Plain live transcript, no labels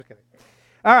Just kidding.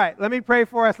 All right, let me pray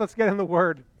for us. Let's get in the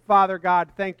Word. Father God,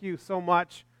 thank you so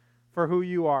much for who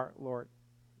you are, Lord.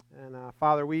 And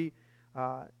Father, we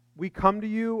come to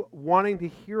you wanting to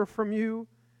hear from you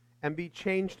and be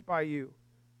changed by you.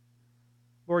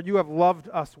 Lord, you have loved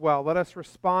us well. Let us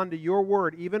respond to your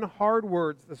word, even hard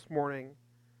words this morning,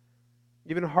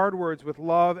 even hard words with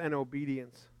love and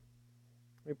obedience.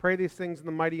 We pray these things in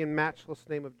the mighty and matchless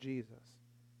name of Jesus.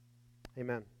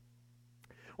 Amen.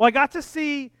 Well, I got to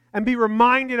see and be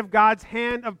reminded of God's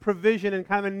hand of provision in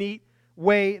kind of a neat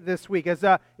way this week. As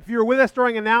if you were with us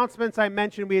during announcements, I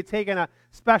mentioned we had taken a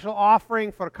special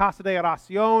offering for Casa de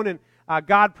Oración, and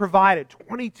God provided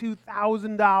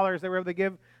 $22,000 they were able to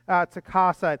give to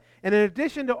Casa. And in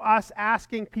addition to us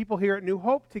asking people here at New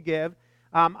Hope to give,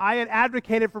 I had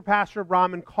advocated for Pastor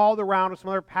Abram and called around with some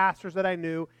other pastors that I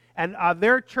knew, and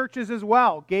their churches as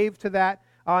well gave to that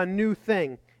new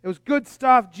thing. It was good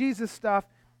stuff, Jesus stuff,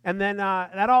 and then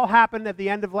that all happened at the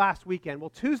end of last weekend.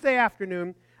 Well, Tuesday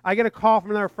afternoon, I get a call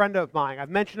from another friend of mine. I've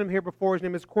mentioned him here before. His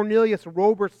name is Cornelius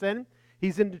Roberson.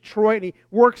 He's in Detroit, and he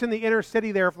works in the inner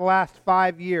city there for the last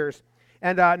 5 years.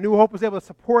 And New Hope was able to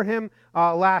support him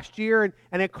last year,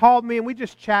 and it called me, and we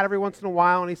just chat every once in a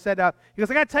while, and he said, I got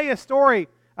to tell you a story,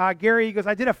 Gary. He goes,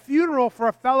 I did a funeral for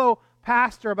a fellow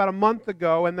pastor about a month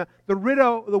ago, and the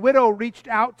widow reached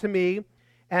out to me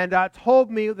and told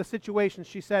me the situation.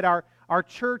 She said, our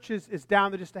church is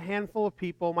down to just a handful of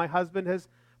people. My husband has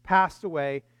passed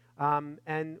away,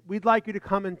 and we'd like you to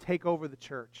come and take over the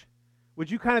church. Would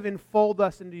you kind of enfold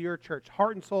us into your church,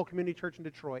 Heart and Soul Community Church in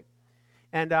Detroit?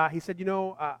 And he said,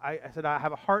 I said, I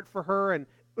have a heart for her and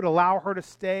would allow her to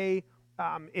stay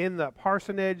in the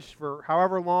parsonage for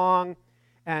however long.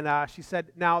 And she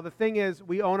said, now the thing is,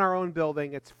 we own our own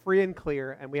building. It's free and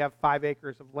clear, and we have 5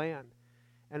 acres of land.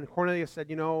 And Cornelius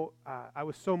said, I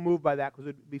was so moved by that because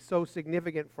it would be so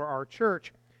significant for our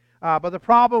church. But the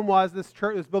problem was this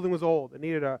building was old. It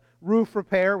needed a roof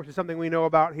repair, which is something we know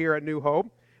about here at New Hope.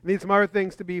 It needed some other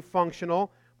things to be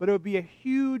functional. But it would be a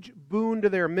huge boon to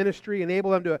their ministry,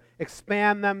 enable them to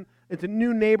expand them into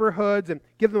new neighborhoods and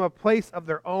give them a place of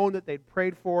their own that they'd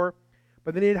prayed for.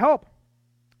 But they needed help.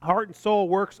 Heart and Soul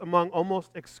works among almost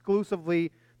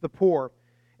exclusively the poor.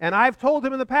 And I've told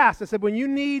him in the past, I said, when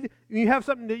you have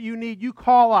something that you need, you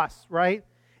call us, right?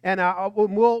 And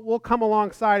we'll come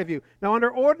alongside of you. Now, under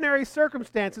ordinary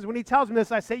circumstances, when he tells me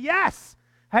this, I say, yes.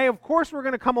 Hey, of course we're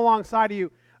going to come alongside of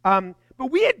you. But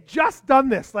we had just done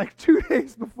this like 2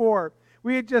 days before.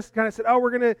 We had just kind of said, we're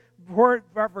going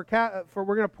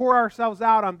to pour ourselves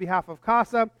out on behalf of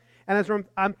Casa. And as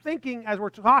I'm thinking, as we're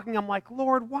talking, I'm like,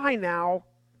 Lord, why now?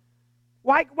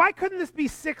 Why couldn't this be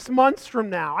 6 months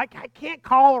from now? I can't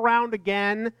call around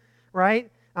again, right?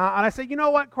 And I said, you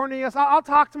know what, Cornelius, I'll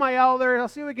talk to my elder, I'll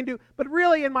see what we can do. But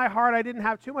really, in my heart, I didn't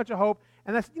have too much of hope.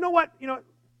 And I said, you know what,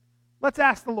 let's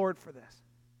ask the Lord for this.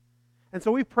 And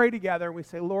so we pray together, and we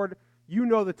say, Lord, you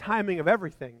know the timing of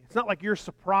everything. It's not like you're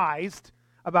surprised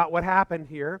about what happened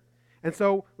here. And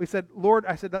so we said, Lord,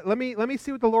 I said, let me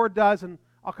see what the Lord does, and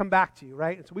I'll come back to you,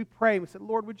 right? And so we pray, and we said,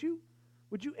 Lord, would you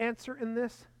answer in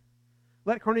this?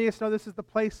 Let Cornelius know this is the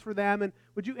place for them, and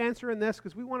would you answer in this?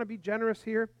 Because we want to be generous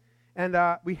here. And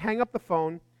we hang up the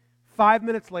phone. 5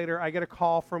 minutes later, I get a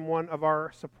call from one of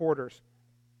our supporters.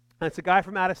 And it's a guy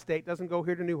from out of state, doesn't go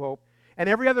here to New Hope. And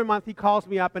every other month, he calls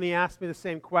me up and he asks me the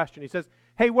same question. He says,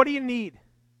 hey, what do you need?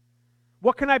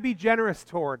 What can I be generous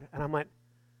toward? And I'm like,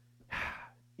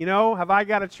 have I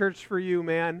got a church for you,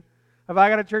 man? Have I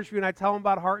got a church for you? And I tell him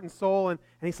about Heart and Soul, and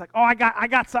he's like, I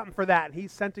got something for that. And he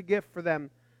sent a gift for them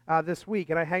this week.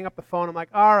 And I hang up the phone. I'm like,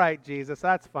 all right, Jesus,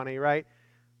 that's funny, right?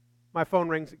 My phone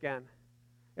rings again.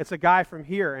 It's a guy from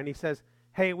here, and he says,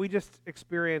 hey, we just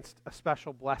experienced a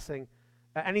special blessing.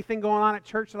 Anything going on at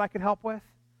church that I could help with?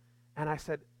 And I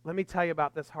said, let me tell you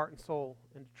about this Heart and Soul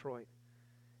in Detroit.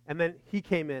 And then he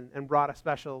came in and brought a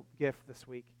special gift this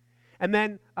week. And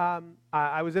then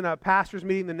I was in a pastor's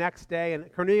meeting the next day, and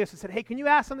Cornelius said, hey, can you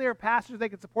ask some of their pastors they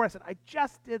could support? I said, I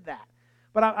just did that.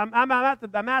 But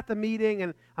I'm at the meeting,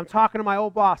 and I'm talking to my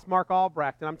old boss, Mark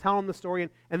Albrecht, and I'm telling him the story,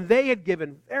 and they had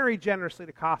given very generously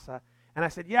to Casa. And I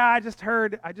said, yeah, I just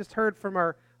heard from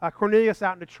our Cornelius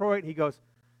out in Detroit. And he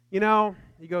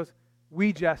goes,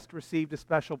 we just received a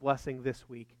special blessing this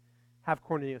week. Have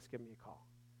Cornelius give me a call.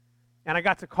 And I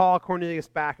got to call Cornelius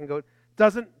back and go,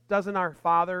 doesn't our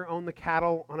Father own the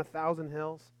cattle on 1,000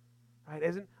 hills? Right?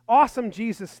 Isn't awesome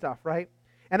Jesus stuff, right?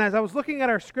 And as I was looking at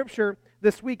our scripture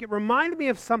this week, it reminded me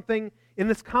of something in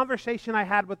this conversation I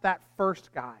had with that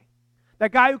first guy.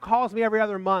 That guy who calls me every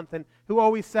other month and who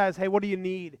always says, hey, what do you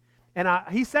need? And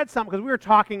he said something, because we were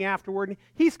talking afterward, and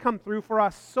he's come through for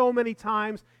us so many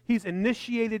times. He's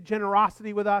initiated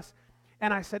generosity with us.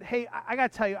 And I said, hey, I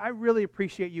got to tell you, I really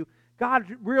appreciate you.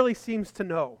 God really seems to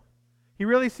know. He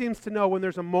really seems to know when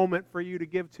there's a moment for you to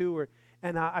give to.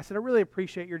 And I said, I really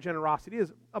appreciate your generosity. It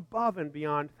is above and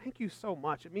beyond. Thank you so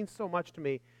much. It means so much to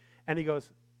me. And he goes,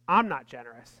 I'm not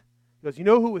generous. He goes, you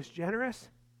know who was generous?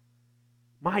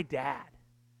 My dad.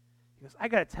 He goes, I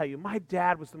got to tell you, my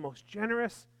dad was the most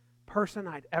generous person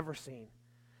I'd ever seen.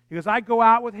 He goes, I go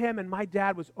out with him, and my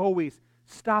dad was always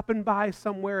stopping by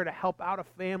somewhere to help out a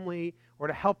family or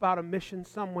to help out a mission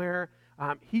somewhere.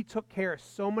 He took care of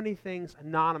so many things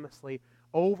anonymously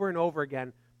over and over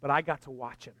again, but I got to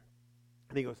watch him.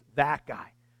 And he goes, that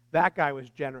guy was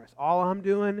generous. All I'm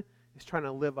doing is trying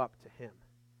to live up to him.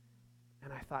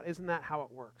 And I thought, isn't that how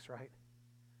it works, right?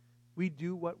 We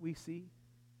do what we see.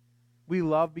 We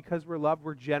love because we're loved.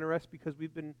 We're generous because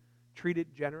we've been treated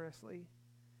generously.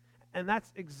 And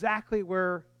that's exactly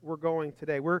where we're going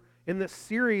today. We're in this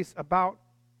series about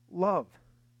love.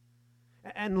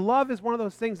 And love is one of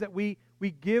those things that we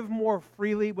give more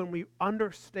freely when we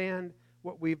understand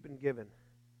what we've been given.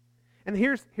 And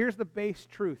here's the base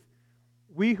truth.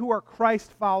 We who are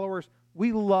Christ followers,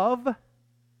 we love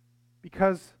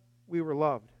because we were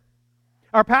loved.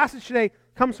 Our passage today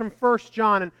comes from 1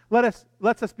 John, and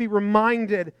lets us be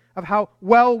reminded of how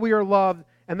well we are loved,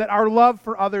 and that our love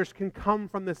for others can come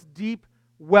from this deep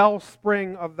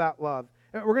wellspring of that love.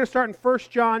 We're going to start in 1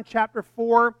 John chapter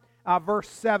 4, verse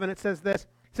 7. It says this.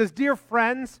 It says, Dear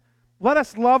friends, let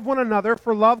us love one another,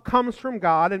 for love comes from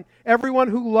God, and everyone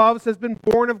who loves has been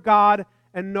born of God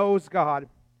and knows God.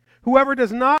 Whoever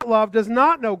does not love does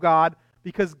not know God,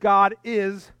 because God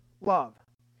is love.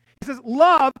 He says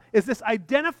love is this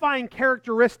identifying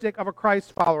characteristic of a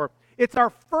Christ follower. It's our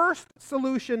first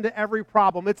solution to every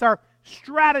problem. It's our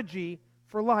strategy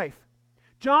for life.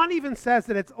 John even says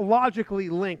that it's logically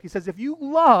linked. He says if you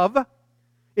love,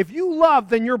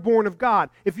 then you're born of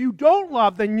God. If you don't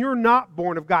love, then you're not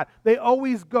born of God. They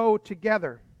always go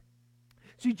together.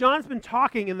 See, John's been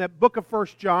talking in the book of 1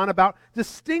 John about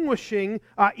distinguishing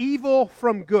evil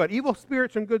from good, evil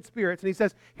spirits from good spirits. And he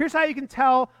says, here's how you can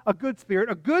tell a good spirit.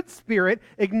 A good spirit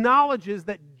acknowledges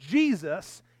that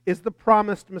Jesus is the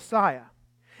promised Messiah.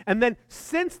 And then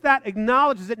since that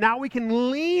acknowledges it, now we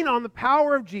can lean on the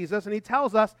power of Jesus. And he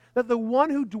tells us that the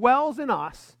one who dwells in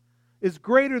us is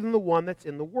greater than the one that's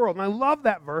in the world. And I love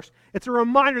that verse. It's a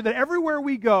reminder that everywhere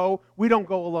we go, we don't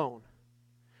go alone.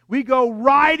 We go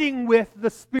riding with the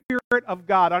Spirit of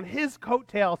God on His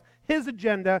coattails, His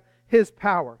agenda, His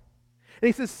power. And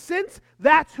he says, since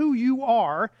that's who you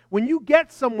are, when you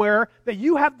get somewhere, that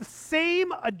you have the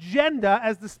same agenda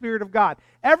as the Spirit of God.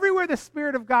 Everywhere the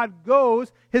Spirit of God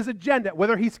goes, His agenda,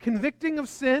 whether He's convicting of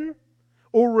sin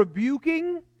or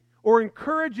rebuking or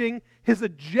encouraging, His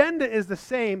agenda is the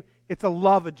same. It's a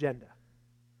love agenda.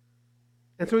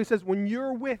 And so he says, when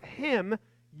you're with Him,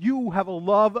 you have a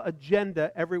love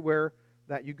agenda everywhere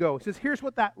that you go. He says, here's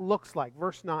what that looks like.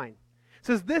 Verse 9. It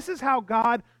says, this is how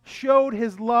God showed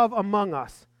His love among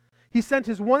us. He sent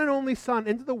His one and only Son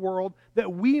into the world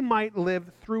that we might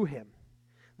live through Him.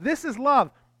 This is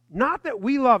love. Not that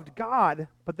we loved God,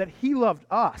 but that He loved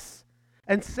us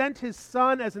and sent His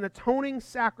Son as an atoning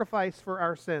sacrifice for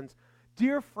our sins.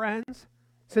 Dear friends,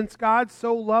 since God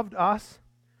so loved us,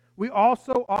 we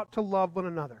also ought to love one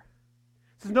another.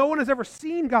 It says, no one has ever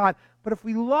seen God, but if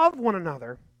we love one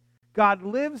another, God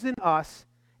lives in us,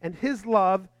 and His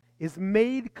love is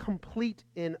made complete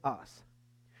in us.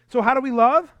 So how do we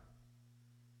love?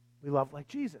 We love like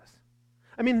Jesus.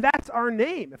 I mean, that's our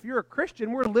name. If you're a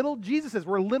Christian, we're little Jesuses.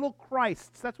 We're little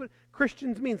Christs. That's what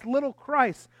Christians means, little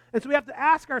Christ. And so we have to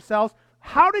ask ourselves,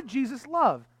 how did Jesus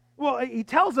love? Well, He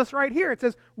tells us right here. It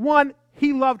says, one,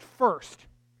 He loved first.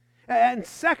 And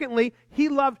secondly, He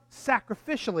loved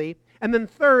sacrificially. And then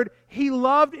third, He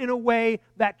loved in a way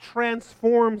that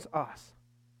transforms us.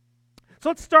 So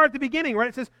let's start at the beginning, right?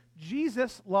 It says,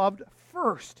 Jesus loved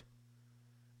first.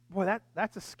 Boy,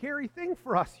 that's a scary thing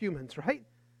for us humans, right?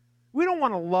 We don't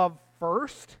want to love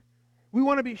first. We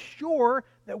want to be sure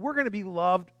that we're going to be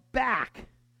loved back.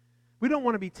 We don't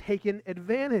want to be taken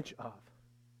advantage of.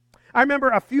 I remember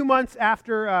a few months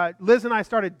after Liz and I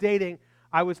started dating,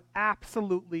 I was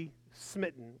absolutely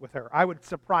smitten with her. I would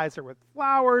surprise her with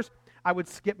flowers. I would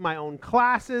skip my own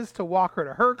classes to walk her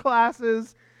to her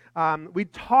classes.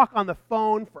 We'd talk on the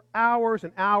phone for hours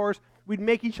and hours. We'd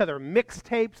make each other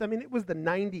mixtapes. I mean, it was the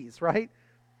 90s, right?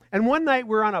 And one night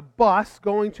we were on a bus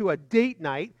going to a date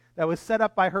night that was set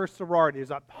up by her sorority. There's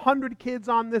 100 kids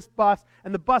on this bus,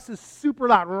 and the bus is super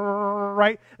loud,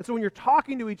 right? And so when you're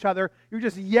talking to each other, you're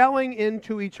just yelling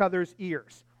into each other's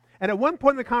ears. And at one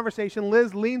point in the conversation,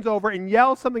 Liz leans over and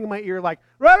yells something in my ear like,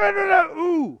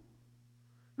 "Ra-ra-ra-ra-ooh.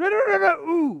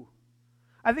 Ra-ra-ra-ra-ooh."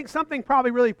 I think something probably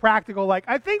really practical like,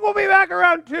 "I think we'll be back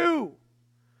around 2."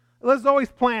 Liz is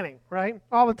always planning, right?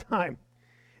 All the time.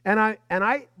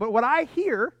 But what I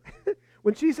hear,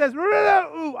 when she says,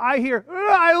 "Ra-ra-ra-ooh," I hear,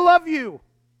 "I love you."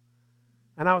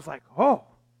 And I was like, oh,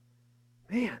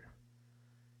 man.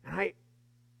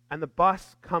 And the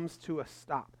bus comes to a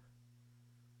stop.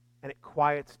 And it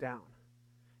quiets down.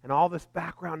 And all this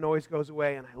background noise goes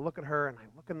away, and I look at her, and I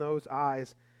look in those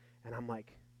eyes, and I'm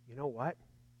like, you know what?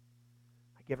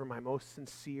 I give her my most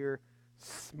sincere,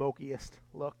 smokiest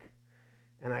look,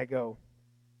 and I go,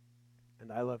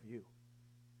 "And I love you."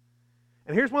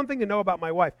 And here's one thing to know about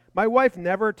my wife. My wife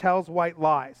never tells white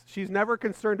lies. She's never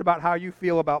concerned about how you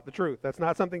feel about the truth. That's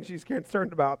not something she's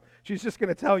concerned about. She's just going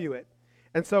to tell you it.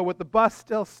 And so with the bus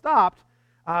still stopped,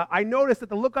 I noticed that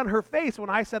the look on her face when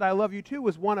I said "I love you too"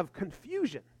 was one of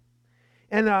confusion.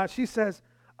 And she says,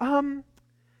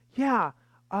 "Yeah,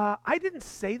 I didn't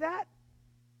say that."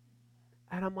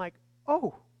 And I'm like,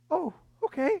 oh,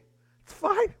 okay, it's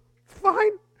fine.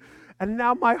 And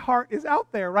now my heart is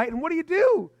out there, right? And what do you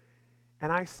do?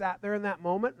 And I sat there in that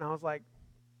moment, and I was like,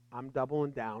 I'm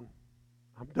doubling down.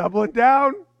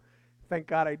 Thank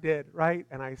God I did, right?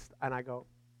 And I go,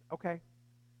 okay,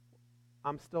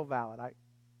 I'm still valid. I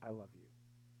love you,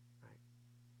 right?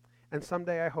 And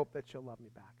someday I hope that you'll love me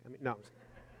back. No.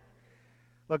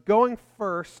 Look, going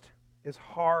first is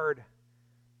hard.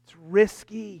 It's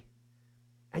risky.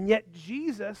 And yet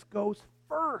Jesus goes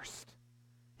first.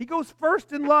 He goes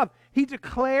first in love. He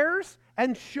declares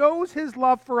and shows his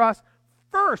love for us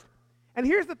first. And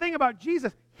here's the thing about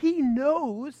Jesus. He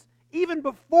knows, even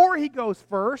before he goes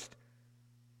first,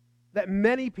 that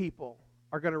many people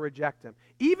are going to reject him.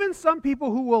 Even some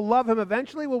people who will love him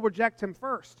eventually will reject him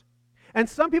first. And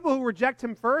some people who reject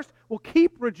him first will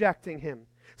keep rejecting him.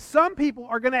 Some people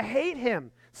are going to hate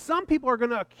him. Some people are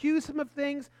going to accuse him of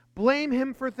things, blame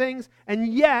him for things,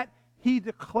 and yet he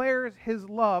declares his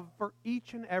love for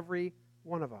each and every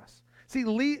one of us. See,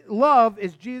 love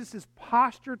is Jesus'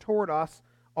 posture toward us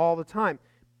all the time.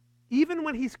 Even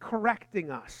when he's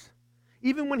correcting us,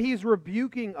 even when he's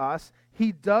rebuking us,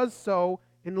 he does so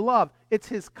in love. It's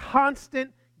his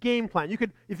constant game plan.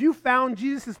 If you found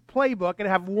Jesus' playbook and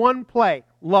have one play,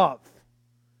 love.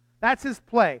 That's his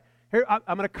play. Here, I'm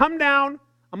going to come down,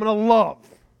 I'm going to love.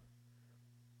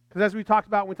 Because as we talked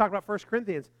about when we talked about 1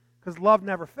 Corinthians, because love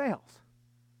never fails.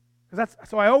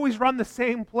 So I always run the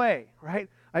same play, right?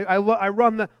 I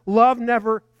run the love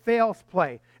never fails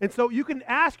play. And so you can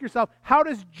ask yourself, how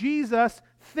does Jesus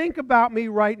think about me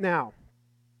right now?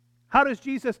 How does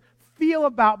Jesus feel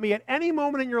about me at any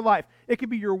moment in your life? It could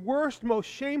be your worst, most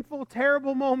shameful,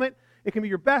 terrible moment. It can be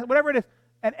your best, whatever it is.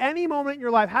 At any moment in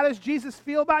your life, how does Jesus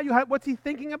feel about you? What's he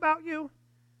thinking about you?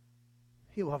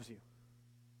 He loves you.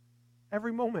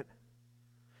 Every moment.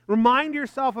 Remind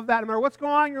yourself of that no matter what's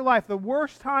going on in your life, the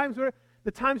worst times,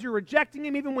 the times you're rejecting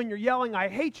him, even when you're yelling, "I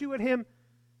hate you" at him,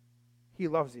 he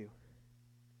loves you.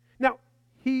 Now,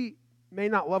 he may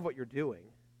not love what you're doing.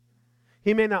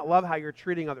 He may not love how you're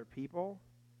treating other people.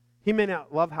 He may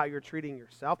not love how you're treating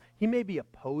yourself. He may be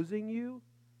opposing you,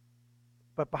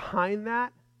 but behind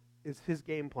that is his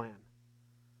game plan.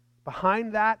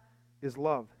 Behind that is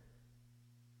love.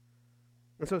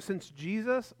 And so since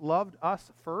Jesus loved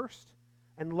us first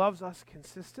and loves us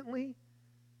consistently,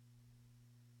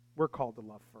 we're called to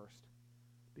love first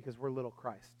because we're little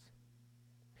Christs.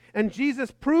 And Jesus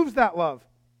proves that love.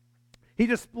 He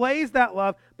displays that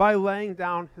love by laying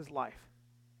down his life.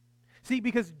 See,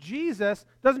 because Jesus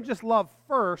doesn't just love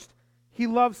first, he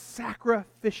loves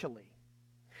sacrificially.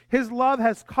 His love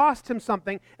has cost him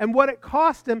something, and what it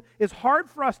cost him is hard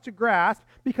for us to grasp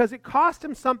because it cost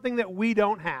him something that we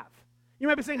don't have. You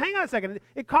might be saying, hang on a second,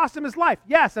 it cost him his life.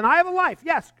 Yes, and I have a life.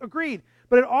 Yes, agreed.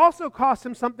 But it also cost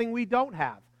him something we don't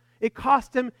have. It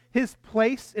cost him his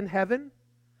place in heaven.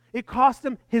 It cost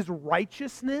him his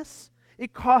righteousness.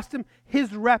 It cost him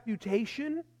his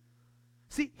reputation.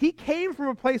 See, he came from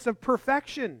a place of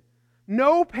perfection.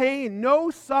 No pain,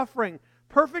 no suffering,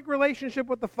 perfect relationship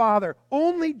with the Father,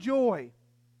 only joy.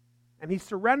 And he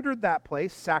surrendered that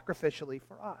place sacrificially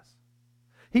for us.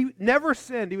 He never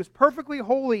sinned. He was perfectly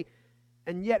holy,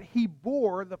 and yet he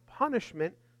bore the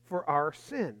punishment for our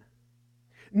sin.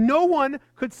 No one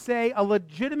could say a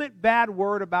legitimate bad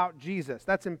word about Jesus.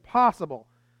 That's impossible.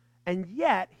 And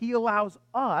yet he allows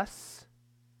us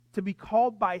to be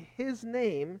called by his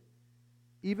name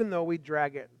even though we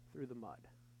drag it through the mud.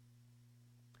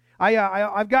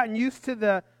 I've gotten used to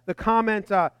the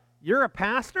comment, "You're a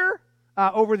pastor?"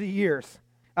 Over the years.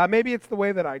 Maybe it's the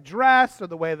way that I dress or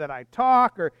the way that I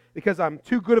talk or because I'm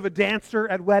too good of a dancer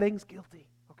at weddings. Guilty,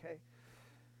 okay?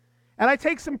 And I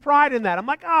take some pride in that. I'm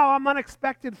like, oh, I'm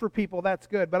unexpected for people. That's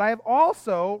good. But I have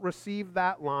also received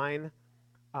that line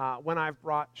when I've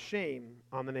brought shame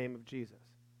on the name of Jesus.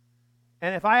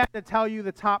 And if I had to tell you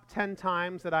the top 10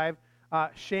 times that I've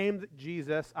shamed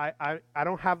Jesus, I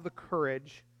don't have the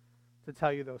courage to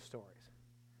tell you those stories.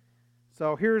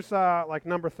 So here's like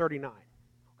number 39,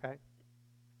 okay?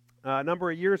 A number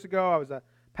of years ago, I was a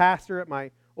pastor at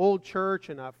my old church,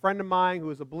 and a friend of mine who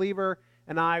was a believer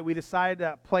and we decided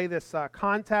to play this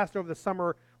contest over the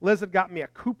summer. Liz had got me a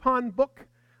coupon book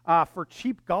for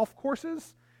cheap golf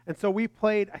courses, and so we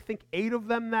played, I think, 8 of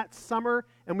them that summer,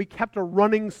 and we kept a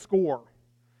running score.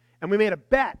 And we made a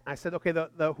bet. I said, okay,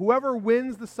 the whoever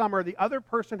wins the summer, the other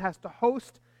person has to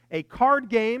host a card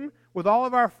game with all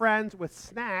of our friends with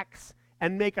snacks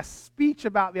and make a speech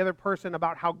about the other person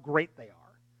about how great they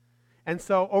are. And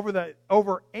so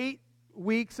over 8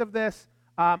 weeks of this,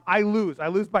 I lose. I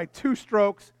lose by 2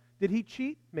 strokes. Did he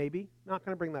cheat? Maybe. Not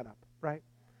going to bring that up, right?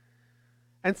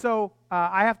 And so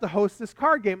I have to host this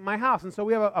card game at my house. And so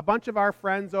we have a bunch of our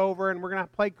friends over, and we're going to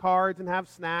play cards and have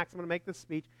snacks. I'm going to make this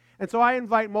speech. And so I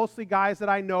invite mostly guys that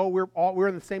I know. We're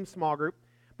in the same small group.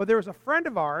 But there was a friend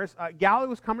of ours, a gal who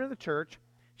was coming to the church.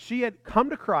 She had come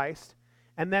to Christ,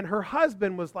 and then her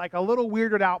husband was like a little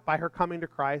weirded out by her coming to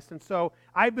Christ. And so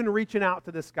I've been reaching out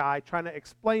to this guy, trying to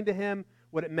explain to him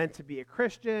what it meant to be a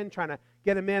Christian, trying to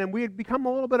get him in. And we had become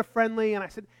a little bit of friendly. And I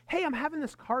said, hey, I'm having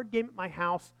this card game at my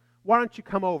house. Why don't you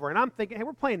come over? And I'm thinking, hey,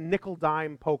 we're playing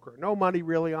nickel-dime poker. No money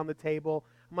really on the table.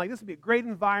 I'm like, this would be a great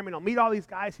environment. I'll meet all these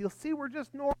guys. He'll see we're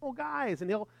just normal guys, and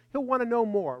he'll want to know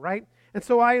more, right? And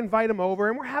so I invite him over,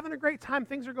 and we're having a great time.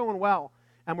 Things are going well.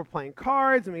 And we're playing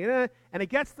cards, and it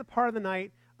gets to the part of the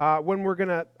night when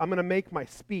I'm gonna make my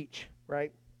speech,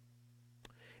 right?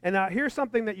 And here's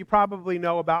something that you probably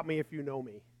know about me if you know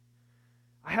me.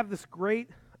 I have this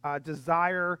great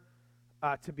desire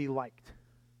to be liked.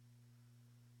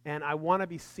 And I want to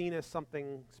be seen as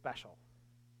something special.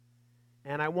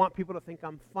 And I want people to think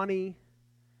I'm funny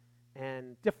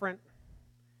and different.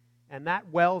 And that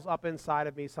wells up inside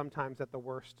of me sometimes at the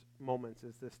worst moments,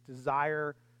 is this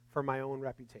desire for my own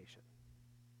reputation.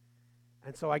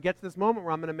 And so I get to this moment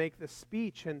where I'm going to make this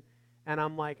speech, and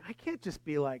I'm like, I can't just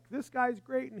be like, this guy's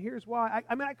great, and here's why.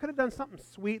 I mean, I could have done something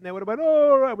sweet, and they would have been,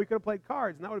 oh, right, we could have played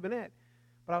cards, and that would have been it.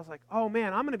 But I was like, oh,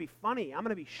 man, I'm going to be funny. I'm going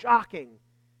to be shocking.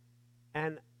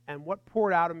 And what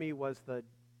poured out of me was the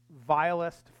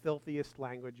vilest, filthiest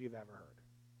language you've ever heard.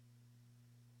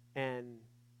 And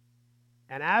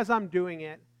as I'm doing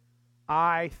it,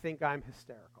 I think I'm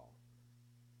hysterical.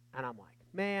 And I'm like,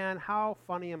 man, how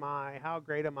funny am I? How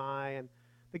great am I? And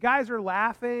the guys are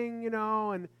laughing,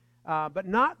 but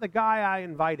not the guy I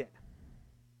invited.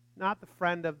 Not the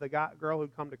friend of the girl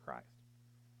who'd come to Christ.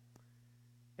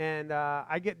 And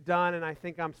I get done, and I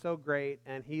think I'm so great,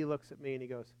 and he looks at me, and he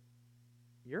goes,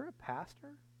 you're a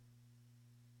pastor?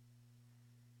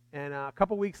 And a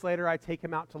couple weeks later, I take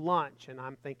him out to lunch, and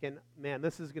I'm thinking, man,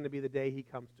 this is going to be the day he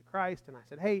comes to Christ. And I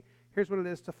said, hey, here's what it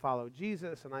is to follow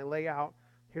Jesus. And I lay out,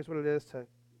 here's what it is to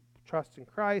trust in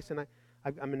Christ. And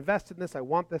I'm invested in this. I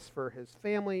want this for his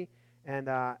family. And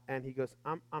he goes,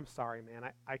 I'm sorry, man.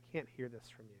 I can't hear this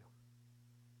from you.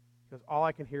 He goes, all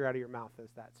I can hear out of your mouth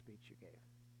is that speech you gave.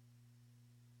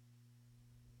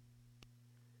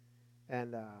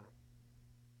 And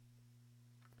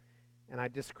I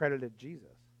discredited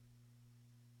Jesus.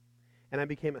 And I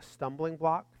became a stumbling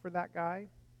block for that guy.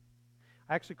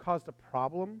 I actually caused a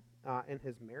problem in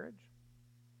his marriage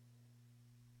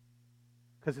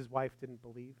because his wife didn't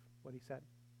believe what he said.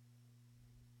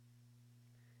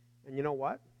 And you know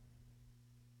what?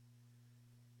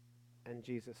 And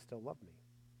Jesus still loved me.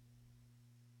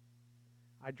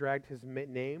 I dragged his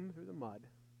name through the mud,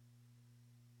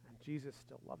 and Jesus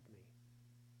still loved me.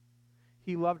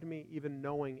 He loved me even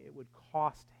knowing it would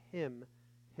cost him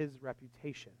his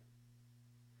reputation.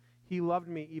 He loved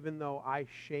me even though I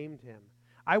shamed him.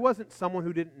 I wasn't someone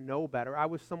who didn't know better. I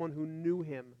was someone who knew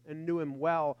him and knew him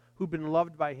well, who'd been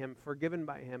loved by him, forgiven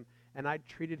by him, and I'd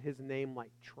treated his name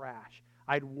like trash.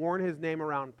 I'd worn his name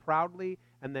around proudly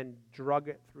and then drug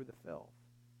it through the filth.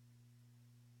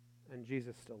 And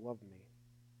Jesus still loved me.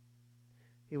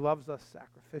 He loves us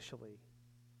sacrificially.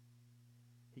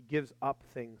 He gives up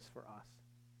things for us.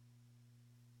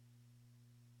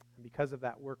 And because of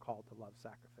that, we're called to love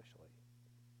sacrificially.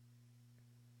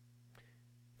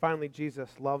 Finally,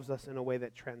 Jesus loves us in a way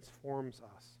that transforms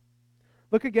us.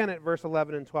 Look again at verse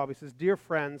 11 and 12. He says, dear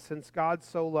friends, since God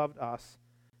so loved us,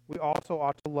 we also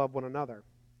ought to love one another.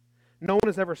 No one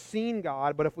has ever seen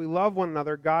God, but if we love one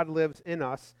another, God lives in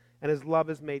us, and his love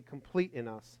is made complete in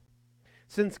us.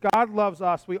 Since God loves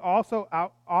us, we also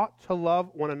ought to love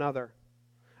one another.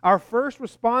 Our first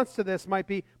response to this might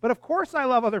be, but of course I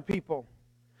love other people.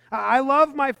 I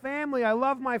love my family. I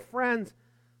love my friends.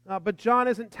 But John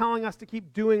isn't telling us to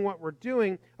keep doing what we're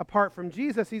doing apart from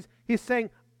Jesus. He's talking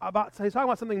about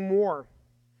something more.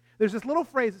 There's this little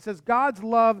phrase that says, God's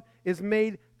love is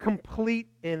made complete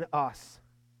in us.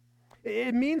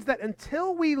 It means that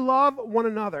until we love one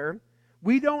another,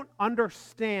 we don't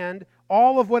understand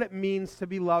all of what it means to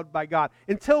be loved by God.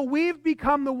 Until we've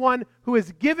become the one who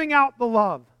is giving out the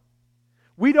love,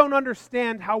 we don't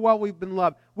understand how well we've been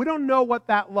loved. We don't know what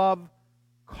that love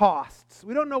costs.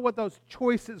 We don't know what those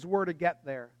choices were to get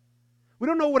there. We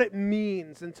don't know what it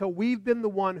means until we've been the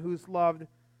one who's loved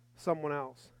someone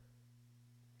else.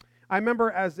 I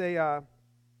remember as a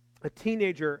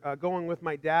teenager going with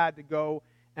my dad to go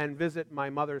and visit my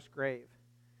mother's grave.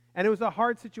 And it was a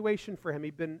hard situation for him.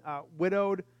 He'd been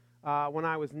widowed when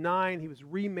I was 9. He was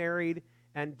remarried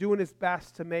and doing his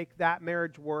best to make that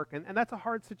marriage work. And that's a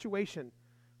hard situation,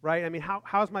 right? I mean,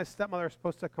 how's my stepmother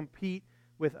supposed to compete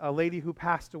with a lady who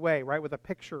passed away, right, with a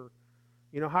picture?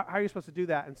 You know, how are you supposed to do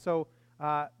that? And so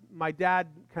my dad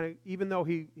kind of, even though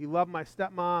he loved my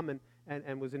stepmom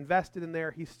and was invested in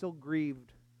there, he still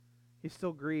grieved. He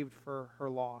still grieved for her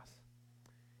loss.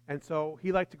 And so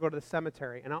he liked to go to the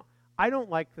cemetery. And I don't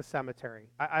like the cemetery.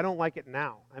 I don't like it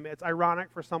now. I mean, it's ironic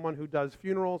for someone who does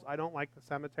funerals. I don't like the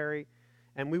cemetery.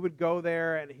 And we would go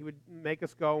there, and he would make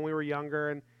us go when we were younger.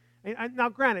 And now,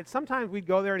 granted, sometimes we'd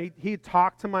go there, and he'd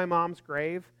talk to my mom's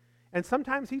grave. And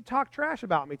sometimes he'd talk trash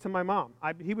about me to my mom.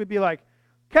 He would be like,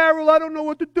 Carol, I don't know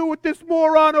what to do with this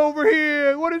moron over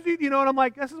here. What is he? You know, and I'm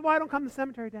like, this is why I don't come to the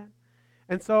cemetery, Dad.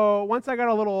 And so once I got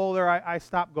a little older, I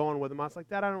stopped going with him. I was like,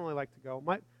 Dad, I don't really like to go.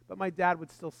 But my dad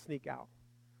would still sneak out.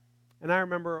 And I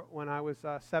remember when I was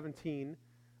 17,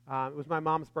 it was my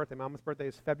mom's birthday. My mom's birthday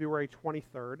is February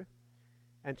 23rd.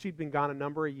 And she'd been gone a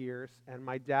number of years. And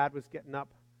my dad was getting up.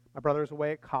 My brother was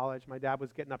away at college. My dad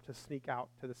was getting up to sneak out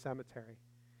to the cemetery.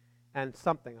 And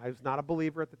I was not a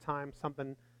believer at the time,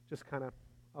 something just kind of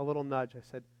a little nudge. I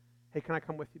said, hey, can I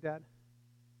come with you, Dad?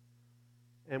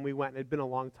 And we went. It had been a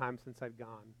long time since I'd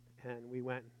gone. And we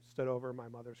went and stood over my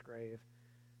mother's grave.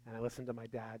 And I listened to my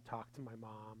dad talk to my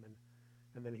mom.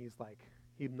 And then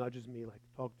he nudges me like,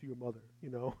 talk to your mother, you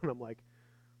know? And I'm like,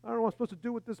 I don't know what I'm supposed to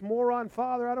do with this moron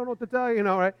father. I don't know what to tell you, you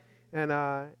know, right?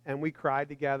 And we cried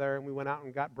together, and we went out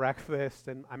and got breakfast.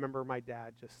 And I remember my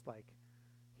dad just like,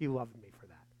 he loved me for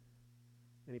that.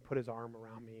 And he put his arm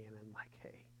around me, and I'm like,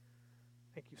 hey,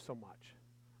 thank you so much,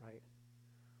 right?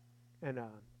 And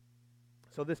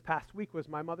so this past week was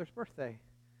my mother's birthday.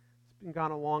 It's been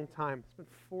gone a long time. It's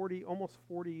been almost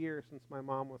 40 years since my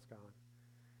mom was gone.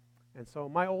 And so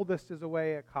my oldest is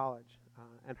away at college,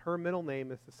 and her middle name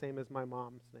is the same as my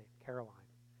mom's name, Caroline.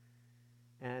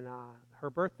 And on her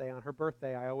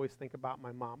birthday, I always think about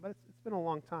my mom, but it's been a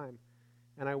long time.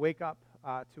 And I wake up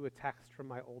to a text from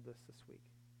my oldest this week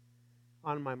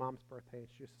on my mom's birthday, and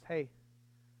she says, hey,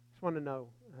 I wanted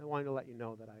to let you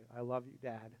know that I love you,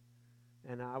 Dad.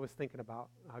 And I was thinking about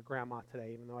Grandma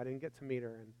today, even though I didn't get to meet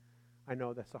her, and I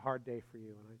know that's a hard day for you,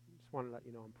 and I just want to let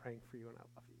you know I'm praying for you and I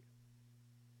love you.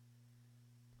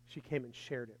 She came and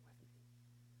shared it with me.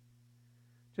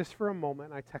 Just for a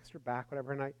moment, I text her back,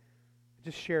 whatever, and I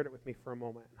just shared it with me for a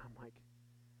moment, and I'm like,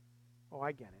 oh,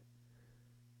 I get it.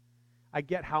 I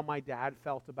get how my dad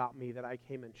felt about me that I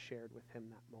came and shared with him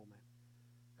that moment.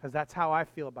 Because that's how I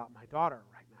feel about my daughter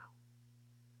right now.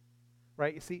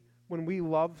 Right? You see, when we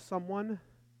love someone,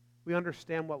 we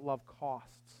understand what love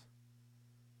costs.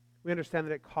 We understand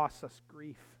that it costs us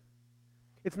grief.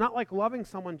 It's not like loving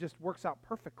someone just works out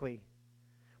perfectly.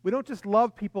 We don't just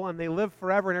love people and they live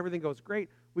forever and everything goes great.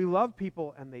 We love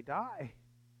people and they die.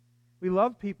 We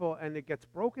love people and it gets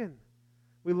broken.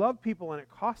 We love people and it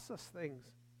costs us things.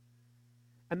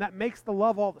 And that makes the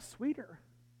love all the sweeter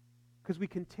because we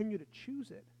continue to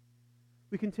choose it.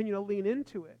 We continue to lean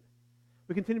into it.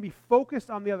 We continue to be focused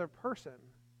on the other person.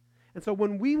 And so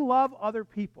when we love other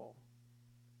people,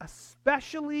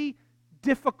 especially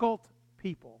difficult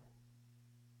people,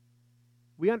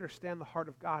 we understand the heart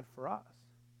of God for us.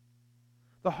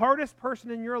 The hardest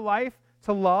person in your life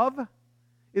to love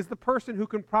is the person who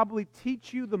can probably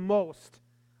teach you the most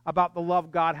about the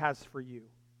love God has for you.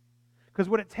 Because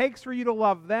what it takes for you to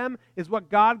love them is what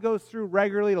God goes through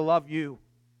regularly to love you.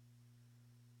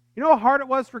 You know how hard it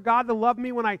was for God to love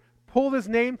me when I pulled his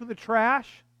name through the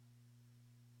trash?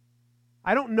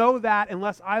 I don't know that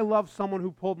unless I love someone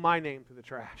who pulled my name through the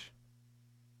trash.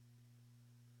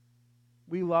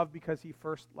 We love because he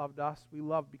first loved us. We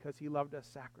love because he loved us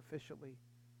sacrificially.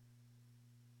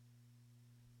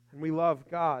 And we love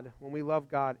God. When we love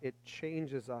God, it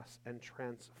changes us and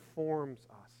transforms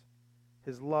us.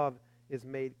 His love is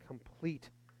made complete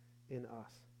in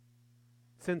us.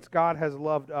 Since God has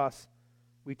loved us,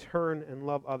 we turn and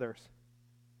love others.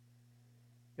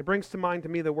 It brings to mind to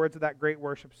me the words of that great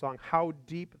worship song, how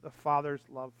deep the Father's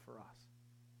love for us,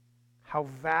 how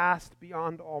vast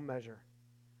beyond all measure,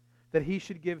 that he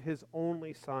should give his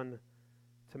only Son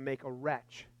to make a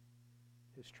wretch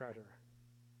his treasure.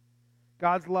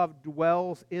 God's love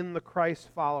dwells in the Christ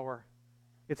follower.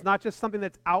 It's not just something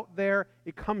that's out there,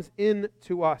 it comes in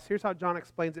to us. Here's how John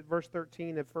explains it, verse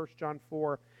 13 of 1 John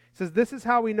 4. It says, this is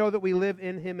how we know that we live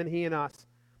in him and he in us.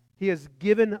 He has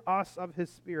given us of his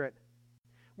Spirit.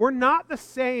 We're not the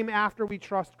same after we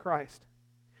trust Christ.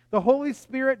 The Holy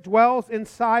Spirit dwells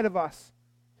inside of us.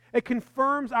 It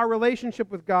confirms our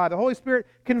relationship with God. The Holy Spirit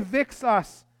convicts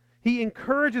us. He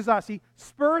encourages us. He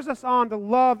spurs us on to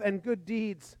love and good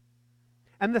deeds.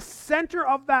 And the center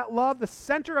of that love, the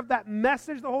center of that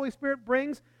message the Holy Spirit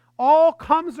brings, all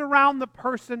comes around the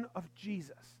person of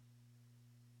Jesus.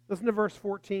 Listen to verse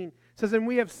 14. It says, and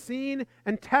we have seen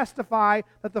and testify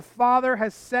that the Father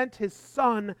has sent his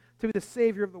Son to be the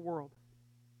Savior of the world.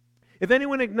 If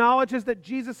anyone acknowledges that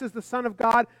Jesus is the Son of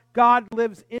God, God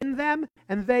lives in them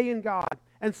and they in God.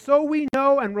 And so we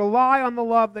know and rely on the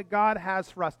love that God has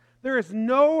for us. There is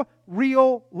no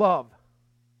real love.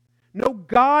 No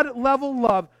God-level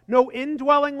love, no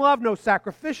indwelling love, no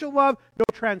sacrificial love, no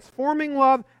transforming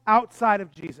love outside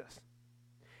of Jesus.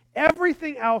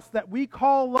 Everything else that we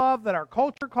call love, that our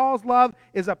culture calls love,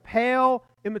 is a pale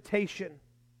imitation.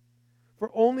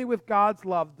 For only with God's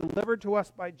love delivered to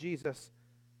us by Jesus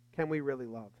can we really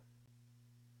love.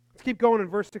 Let's keep going in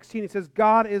verse 16. It says,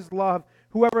 God is love.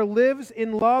 Whoever lives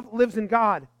in love lives in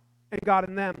God, and God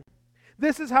in them.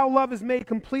 This is how love is made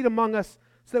complete among us,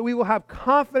 so that we will have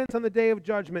confidence on the day of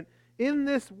judgment. In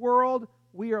this world,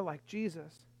 we are like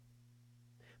Jesus.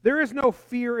 There is no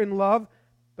fear in love,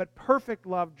 but perfect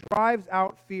love drives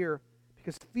out fear,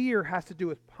 because fear has to do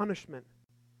with punishment.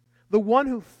 The one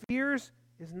who fears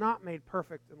is not made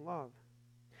perfect in love.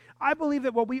 I believe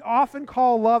that what we often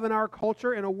call love in our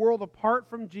culture, in a world apart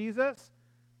from Jesus,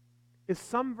 is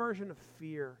some version of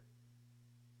fear.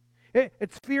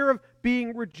 It's fear of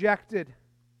being rejected.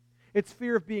 It's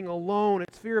fear of being alone.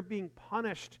 It's fear of being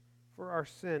punished for our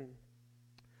sin.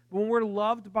 But when we're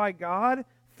loved by God,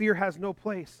 fear has no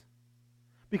place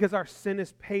because our sin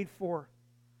is paid for.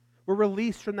 We're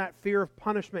released from that fear of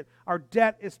punishment. Our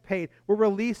debt is paid. We're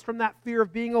released from that fear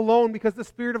of being alone because the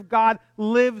Spirit of God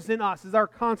lives in us as our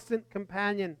constant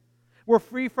companion. We're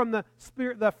free from the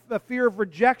fear of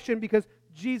rejection because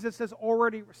Jesus has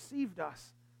already received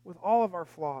us with all of our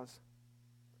flaws.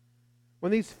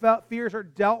 When these fears are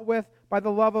dealt with by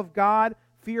the love of God,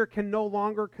 fear can no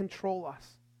longer control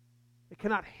us. It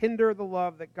cannot hinder the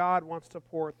love that God wants to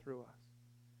pour through us.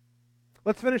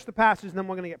 Let's finish the passage and then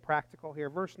we're going to get practical here.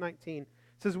 Verse 19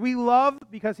 says, we love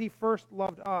because he first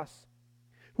loved us.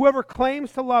 Whoever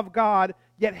claims to love God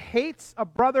yet hates a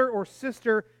brother or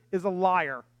sister is a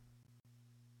liar.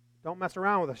 Don't mess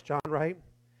around with us, John, right?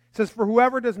 It says, for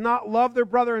whoever does not love their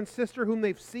brother and sister whom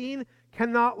they've seen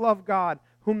cannot love God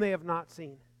whom they have not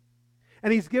seen.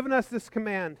 And he's given us this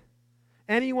command.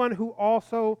 Anyone who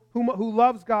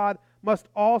loves God must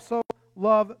also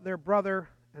love their brother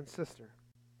and sister.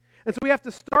 And so we have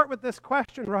to start with this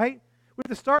question, right? We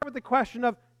have to start with the question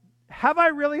of, have I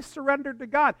really surrendered to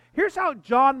God? Here's how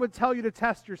John would tell you to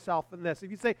test yourself in this. If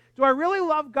you say, do I really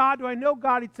love God? Do I know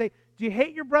God? He'd say, do you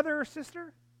hate your brother or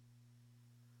sister?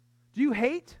 Do you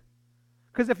hate?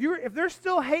 Because if there's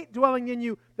still hate dwelling in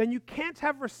you, then you can't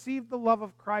have received the love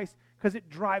of Christ because it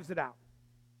drives it out.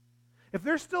 If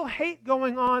there's still hate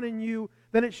going on in you,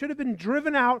 then it should have been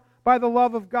driven out by the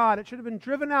love of God. It should have been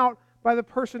driven out by the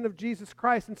person of Jesus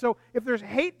Christ. And so if there's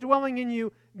hate dwelling in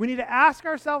you, we need to ask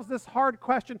ourselves this hard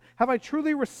question: have I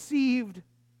truly received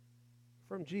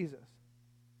from Jesus?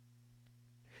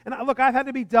 And look, I've had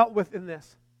to be dealt with in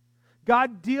this.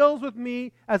 God deals with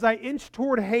me as I inch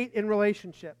toward hate in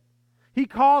relationship. He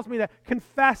calls me to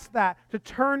confess that, to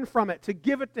turn from it, to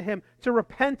give it to Him, to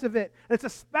repent of it. And it's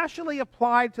especially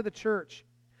applied to the church,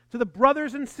 to the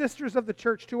brothers and sisters of the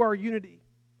church, to our unity.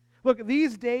 Look,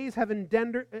 these days have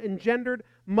engendered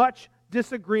much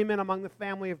disagreement among the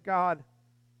family of God.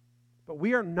 But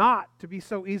we are not to be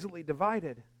so easily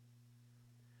divided.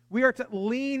 We are to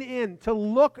lean in, to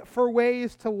look for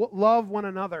ways to love one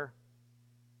another,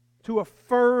 to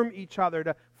affirm each other,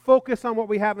 to focus on what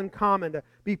we have in common, to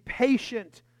be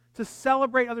patient, to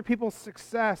celebrate other people's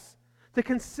success, to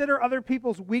consider other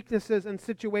people's weaknesses and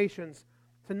situations,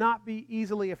 to not be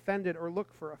easily offended or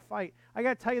look for a fight. I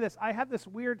got to tell you this, I have this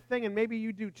weird thing, and maybe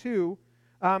you do too.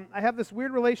 I have this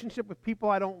weird relationship with people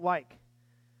I don't like.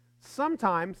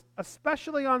 Sometimes,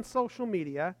 especially on social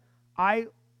media, I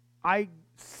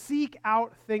seek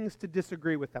out things to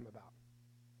disagree with them about.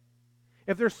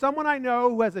 If there's someone I know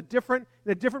who has in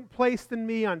a different place than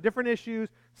me on different issues,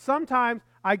 sometimes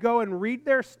I go and read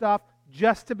their stuff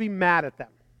just to be mad at them,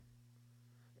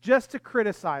 just to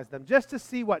criticize them, just to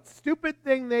see what stupid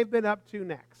thing they've been up to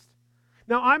next.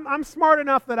 Now, I'm smart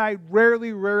enough that I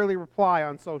rarely reply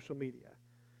on social media,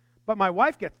 but my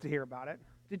wife gets to hear about it.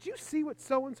 Did you see what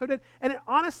so-and-so did? And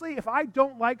honestly, if I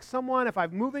don't like someone, if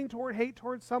I'm moving toward hate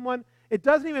towards someone, it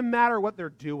doesn't even matter what they're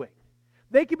doing.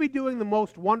 They could be doing the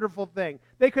most wonderful thing.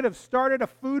 They could have started a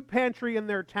food pantry in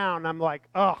their town. I'm like,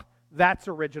 oh, that's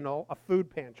original, a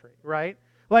food pantry, right?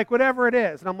 Like whatever it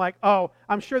is. And I'm like, oh,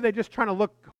 I'm sure they're just trying to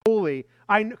look holy.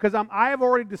 Because I have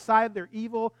already decided they're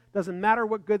evil. Doesn't matter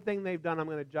what good thing they've done, I'm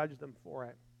going to judge them for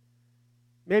it.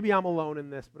 Maybe I'm alone in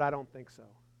this, but I don't think so.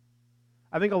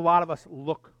 I think a lot of us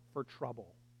look for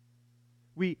trouble.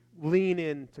 We lean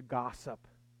into gossip.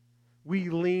 We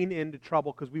lean into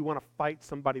trouble because we want to fight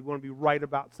somebody. We want to be right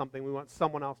about something. We want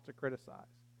someone else to criticize.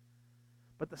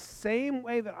 But the same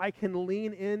way that I can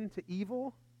lean into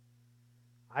evil,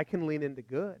 I can lean into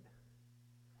good.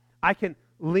 I can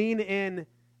lean in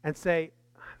and say,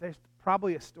 there's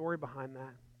probably a story behind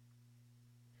that.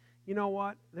 You know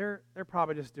what? They're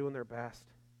probably just doing their best.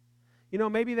 You know,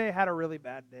 maybe they had a really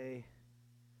bad day.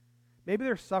 Maybe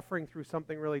they're suffering through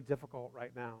something really difficult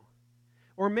right now.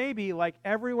 Or maybe, like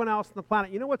everyone else on the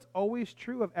planet, you know what's always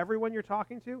true of everyone you're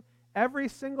talking to? Every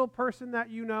single person that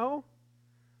you know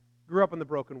grew up in the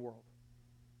broken world.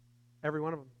 Every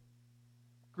one of them.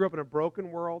 Grew up in a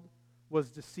broken world, was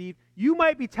deceived. You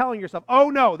might be telling yourself,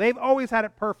 oh no, they've always had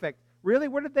it perfect. Really?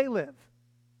 Where did they live?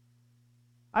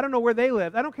 I don't know where they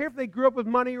lived. I don't care if they grew up with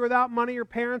money or without money or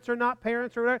parents or not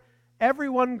parents or whatever.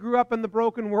 Everyone grew up in the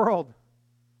broken world.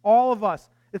 All of us.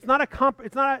 It's not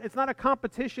a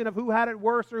competition of who had it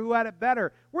worse or who had it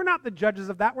better. We're not the judges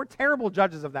of that. We're terrible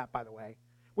judges of that, by the way.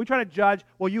 We try to judge,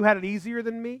 well, you had it easier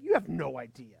than me? You have no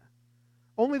idea.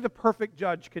 Only the perfect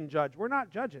judge can judge. We're not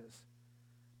judges.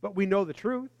 But we know the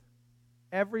truth.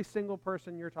 Every single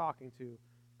person you're talking to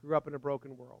grew up in a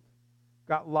broken world,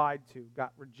 got lied to,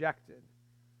 got rejected,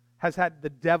 has had the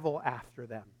devil after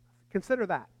them. Consider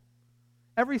that.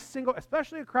 Every single,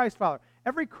 especially a Christ follower,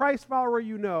 every Christ follower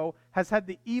you know has had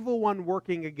the evil one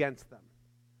working against them.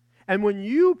 And when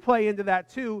you play into that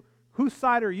too, whose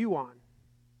side are you on?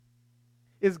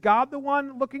 Is God the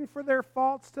one looking for their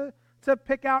faults to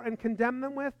pick out and condemn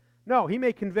them with? No, he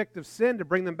may convict of sin to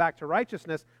bring them back to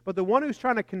righteousness, but the one who's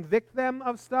trying to convict them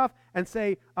of stuff and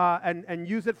say and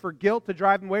use it for guilt to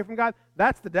drive them away from God,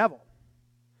 that's the devil.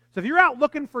 So if you're out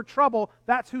looking for trouble,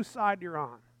 that's whose side you're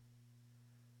on.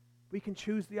 We can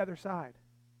choose the other side.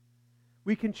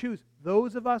 We can choose.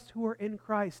 Those of us who are in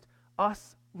Christ,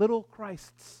 us little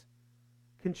Christs,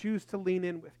 can choose to lean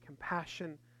in with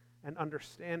compassion and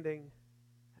understanding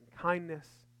and kindness,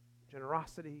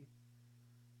 generosity,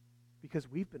 because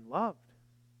we've been loved.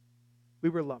 We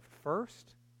were loved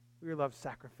first, we were loved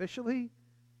sacrificially,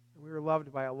 and we were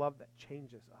loved by a love that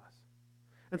changes us.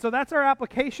 And so that's our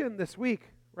application this week,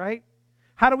 right?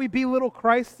 How do we be little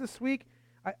Christ this week?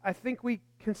 I think we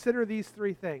consider these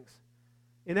three things.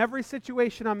 In every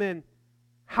situation I'm in,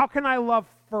 how can I love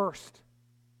first?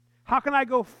 How can I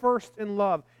go first in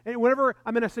love? And whenever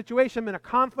I'm in a situation, I'm in a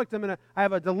conflict, I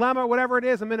have a dilemma, whatever it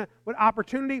is, I'm in an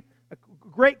opportunity, a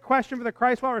great question for the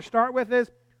Christ follower to start with is,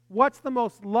 what's the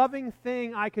most loving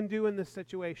thing I can do in this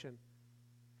situation?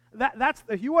 That's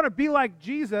if you want to be like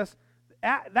Jesus,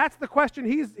 that's the question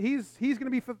he's going to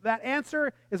be. That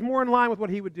answer is more in line with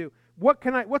what he would do.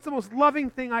 What's the most loving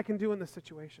thing I can do in this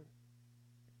situation?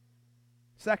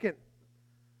 Second,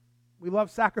 we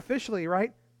love sacrificially,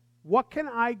 right? What can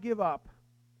I give up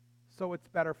so it's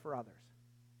better for others?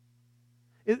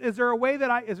 Is there a way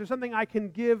is there something I can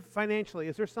give financially?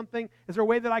 Is there a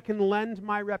way that I can lend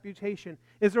my reputation?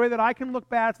 Is there a way that I can look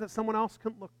bad so that someone else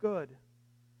can look good?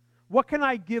 What can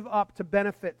I give up to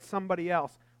benefit somebody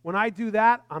else? When I do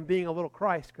that, I'm being a little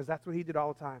Christ, because that's what he did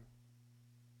all the time.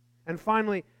 And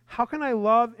finally, how can I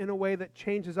love in a way that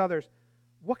changes others?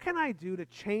 What can I do to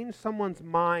change someone's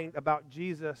mind about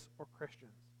Jesus or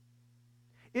Christians?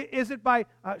 Is it by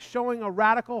showing a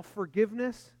radical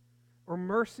forgiveness or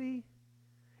mercy?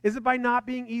 Is it by not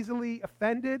being easily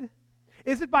offended?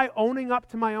 Is it by owning up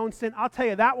to my own sin? I'll tell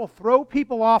you, that will throw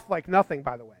people off like nothing,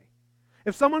 by the way.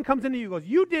 If someone comes into you and goes,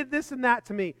 you did this and that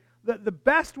to me, the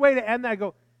best way to end that, I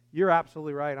go, You're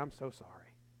absolutely right. I'm so sorry.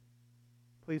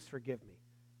 Please forgive me.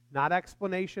 Not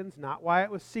explanations, not why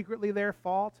it was secretly their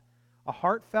fault. A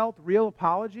heartfelt, real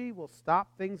apology will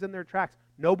stop things in their tracks.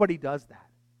 Nobody does that.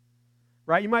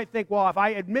 Right? You might think, well, if I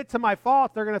admit to my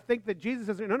faults, they're going to think that Jesus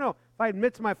is... No. If I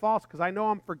admit to my faults because I know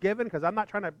I'm forgiven, because I'm not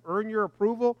trying to earn your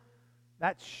approval,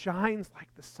 that shines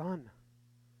like the sun.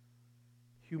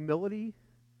 Humility,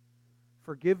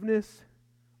 forgiveness,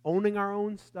 owning our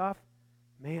own stuff,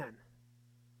 man,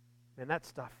 that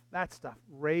stuff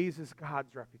raises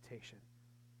God's reputation.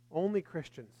 Only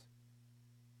Christians,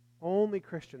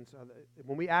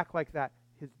 when we act like that,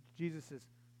 Jesus'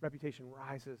 reputation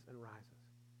rises and rises.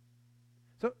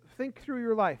 So think through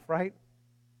your life, right?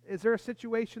 Is there a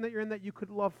situation that you're in that you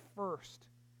could love first?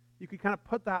 You could kind of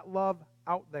put that love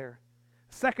out there.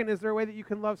 Second, is there a way that you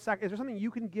can love second? Is there something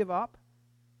you can give up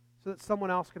so that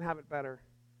someone else can have it better?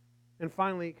 And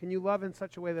finally, can you love in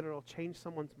such a way that it'll change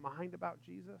someone's mind about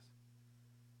Jesus?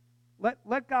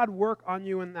 Let God work on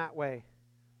you in that way.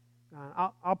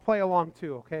 I'll play along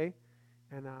too, okay?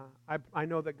 And I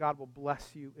know that God will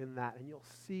bless you in that, and you'll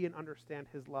see and understand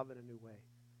His love in a new way.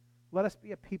 Let us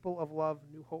be a people of love,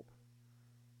 new hope.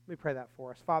 Let me pray that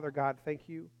for us. Father God, thank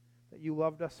you that you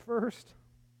loved us first.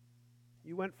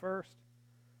 You went first.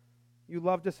 You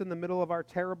loved us in the middle of our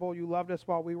terrible. You loved us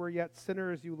while we were yet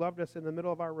sinners. You loved us in the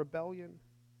middle of our rebellion.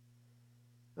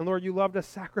 And Lord, you loved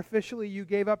us sacrificially. You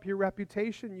gave up your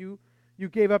reputation. You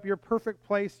gave up your perfect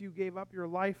place. You gave up your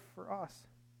life for us.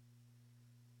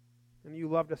 And you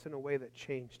loved us in a way that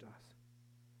changed us.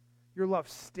 Your love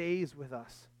stays with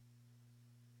us.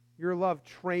 Your love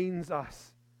trains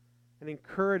us and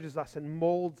encourages us and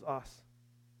molds us.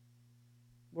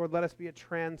 Lord, let us be a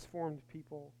transformed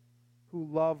people who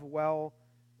love well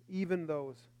even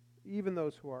those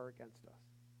who are against us.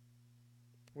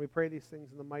 We pray these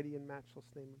things in the mighty and matchless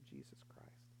name of Jesus Christ.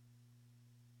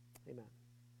 Amen.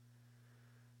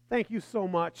 Thank you so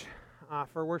much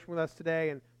for worshiping with us today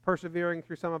and persevering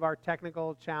through some of our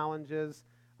technical challenges.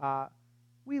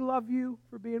 We love you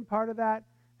for being part of that,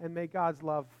 and may God's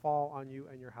love fall on you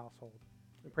and your household.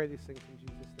 We pray these things in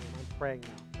Jesus' name. I'm praying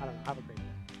now. I don't know. Have a great day.